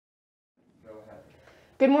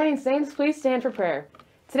Good morning, Saints. Please stand for prayer.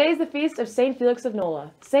 Today is the feast of St. Felix of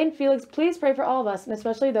Nola. St. Felix, please pray for all of us, and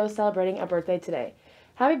especially those celebrating a birthday today.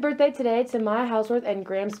 Happy birthday today to Maya Houseworth and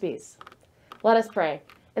Graham Spees. Let us pray.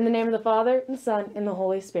 In the name of the Father, and the Son, and the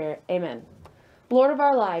Holy Spirit. Amen. Lord of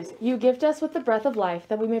our lives, you gift us with the breath of life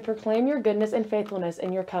that we may proclaim your goodness and faithfulness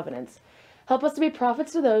in your covenants. Help us to be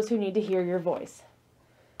prophets to those who need to hear your voice.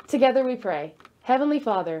 Together we pray. Heavenly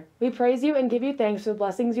Father, we praise you and give you thanks for the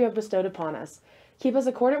blessings you have bestowed upon us. Keep us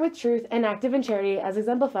accordant with truth and active in charity as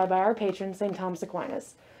exemplified by our patron, St. Thomas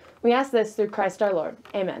Aquinas. We ask this through Christ our Lord.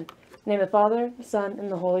 Amen. In the name of the Father, the Son,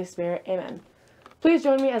 and the Holy Spirit. Amen. Please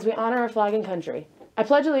join me as we honor our flag and country. I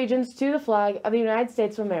pledge allegiance to the flag of the United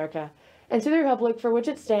States of America and to the republic for which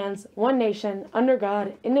it stands, one nation, under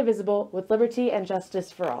God, indivisible, with liberty and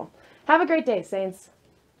justice for all. Have a great day, Saints.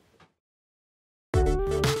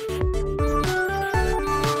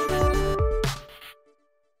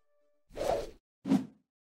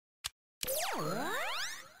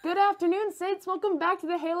 Good afternoon, Saints. Welcome back to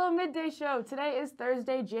the Halo Midday Show. Today is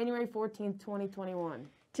Thursday, January 14th, 2021.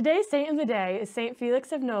 Today's saint of the day is St.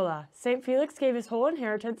 Felix of Nola. St. Felix gave his whole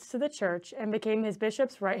inheritance to the church and became his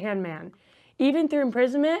bishop's right-hand man. Even through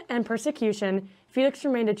imprisonment and persecution, Felix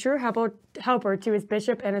remained a true helper to his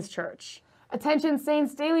bishop and his church. Attention,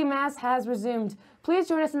 Saints, daily Mass has resumed. Please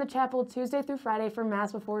join us in the chapel Tuesday through Friday for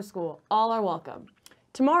Mass before school. All are welcome.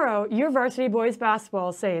 Tomorrow, your varsity boys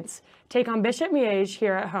basketball Saints take on Bishop Miege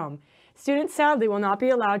here at home. Students sadly will not be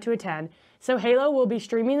allowed to attend, so Halo will be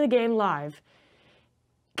streaming the game live.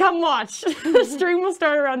 Come watch! The stream will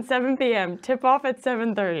start around 7 p.m. Tip-off at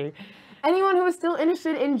 7:30. Anyone who is still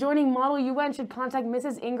interested in joining Model UN should contact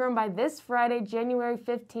Mrs. Ingram by this Friday, January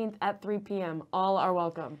 15th at 3 p.m. All are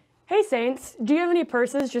welcome. Hey Saints, do you have any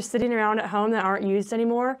purses just sitting around at home that aren't used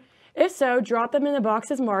anymore? If so, drop them in the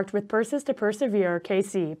boxes marked with Purses to Persevere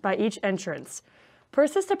KC by each entrance.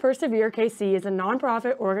 Purses to Persevere KC is a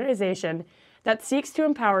nonprofit organization that seeks to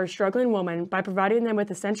empower struggling women by providing them with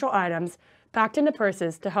essential items packed into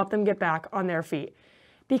purses to help them get back on their feet.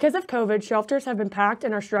 Because of COVID, shelters have been packed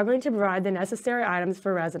and are struggling to provide the necessary items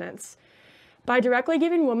for residents. By directly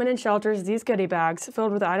giving women in shelters these goodie bags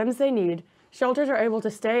filled with items they need, shelters are able to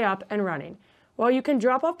stay up and running. While you can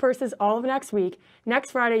drop off purses all of next week,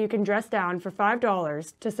 next Friday you can dress down for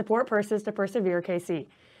 $5 to support Purses to Persevere KC.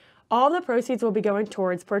 All of the proceeds will be going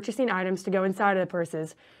towards purchasing items to go inside of the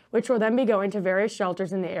purses, which will then be going to various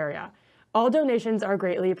shelters in the area. All donations are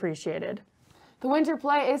greatly appreciated. The winter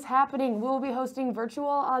play is happening. We will be hosting virtual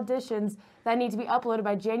auditions that need to be uploaded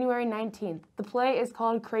by January 19th. The play is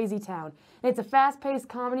called Crazy Town, and it's a fast-paced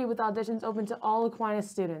comedy with auditions open to all Aquinas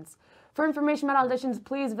students. For information about auditions,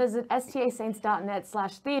 please visit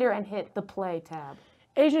stasaints.net/theater and hit the Play tab.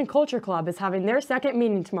 Asian Culture Club is having their second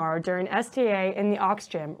meeting tomorrow during STA in the Aux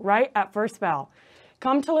Gym, right at First Bell.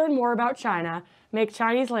 Come to learn more about China, make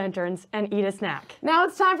Chinese lanterns, and eat a snack. Now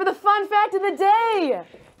it's time for the fun fact of the day!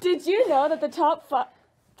 Did you know that the top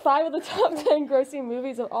five of the top 10 grossing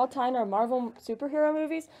movies of all time are Marvel superhero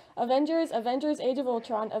movies? Avengers, Avengers Age of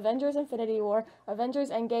Ultron, Avengers Infinity War, Avengers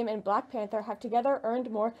Endgame, and Black Panther have together earned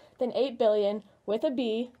more than $8 billion, with a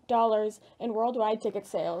B, dollars in worldwide ticket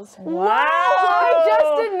sales. Wow! I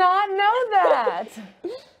just did not know that!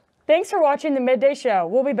 Thanks for watching the Midday Show.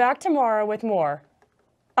 We'll be back tomorrow with more.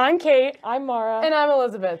 I'm Kate. I'm Mara. And I'm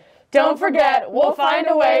Elizabeth. Don't forget, we'll find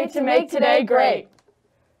a way to make today great.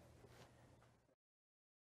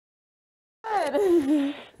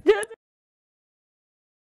 Good.